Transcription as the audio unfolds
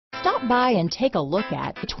Stop by and take a look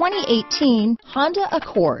at the 2018 Honda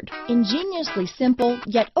Accord. Ingeniously simple,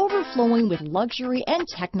 yet overflowing with luxury and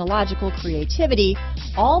technological creativity,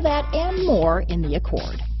 all that and more in the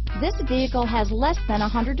Accord. This vehicle has less than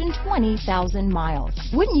 120,000 miles.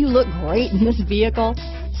 Wouldn't you look great in this vehicle?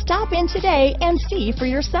 Stop in today and see for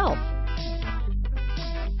yourself.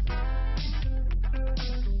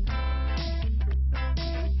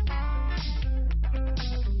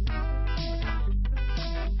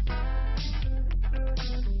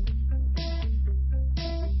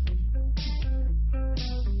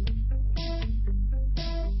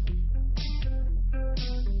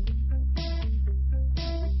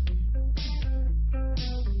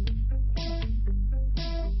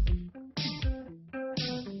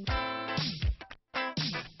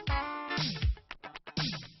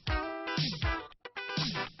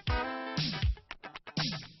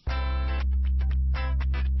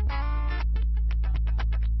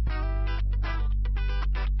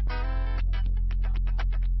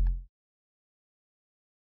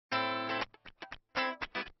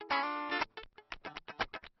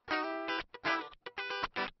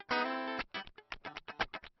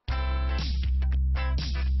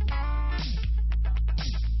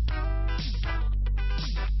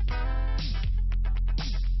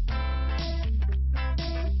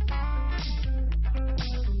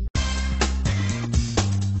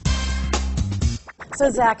 So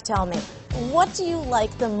Zach, tell me, what do you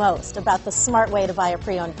like the most about the smart way to buy a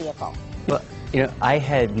pre-owned vehicle? Well, I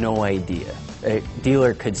had no idea a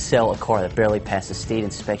dealer could sell a car that barely passed a state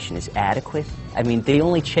inspection as adequate. I mean, they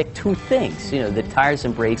only check two things. The tires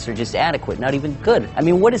and brakes are just adequate, not even good. I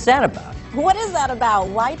mean, what is that about? What is that about?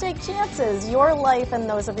 Why take chances? Your life and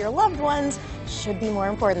those of your loved ones should be more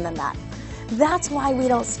important than that. That's why we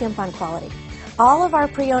don't skimp on quality. All of our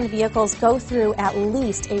pre-owned vehicles go through at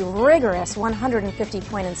least a rigorous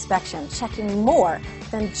 150-point inspection, checking more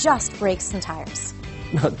than just brakes and tires.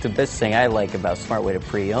 The best thing I like about Smart Way to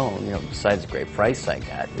Pre-Own, besides the great price I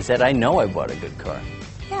got, is that I know I bought a good car.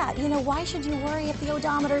 Yeah, why should you worry if the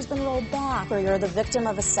odometer's been rolled back, or you're the victim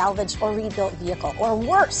of a salvaged or rebuilt vehicle, or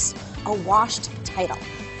worse, a washed title?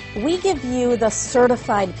 We give you the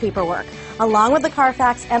certified paperwork, along with the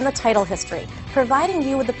CARFAX and the title history, providing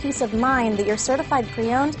you with the peace of mind that your certified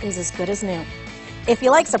pre-owned is as good as new. If you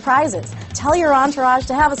like surprises, tell your entourage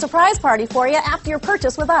to have a surprise party for you after your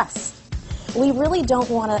purchase with us. We really don't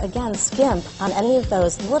want to, again, skimp on any of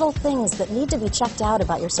those little things that need to be checked out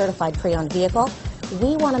about your certified pre-owned vehicle.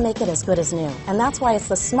 We want to make it as good as new, and that's why it's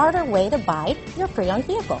the smarter way to buy your pre-owned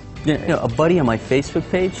vehicle. A buddy on my Facebook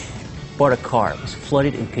page bought a car, was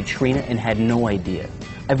flooded in Katrina, and had no idea.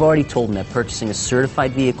 I've already told him that purchasing a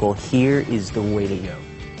certified vehicle here is the way to go.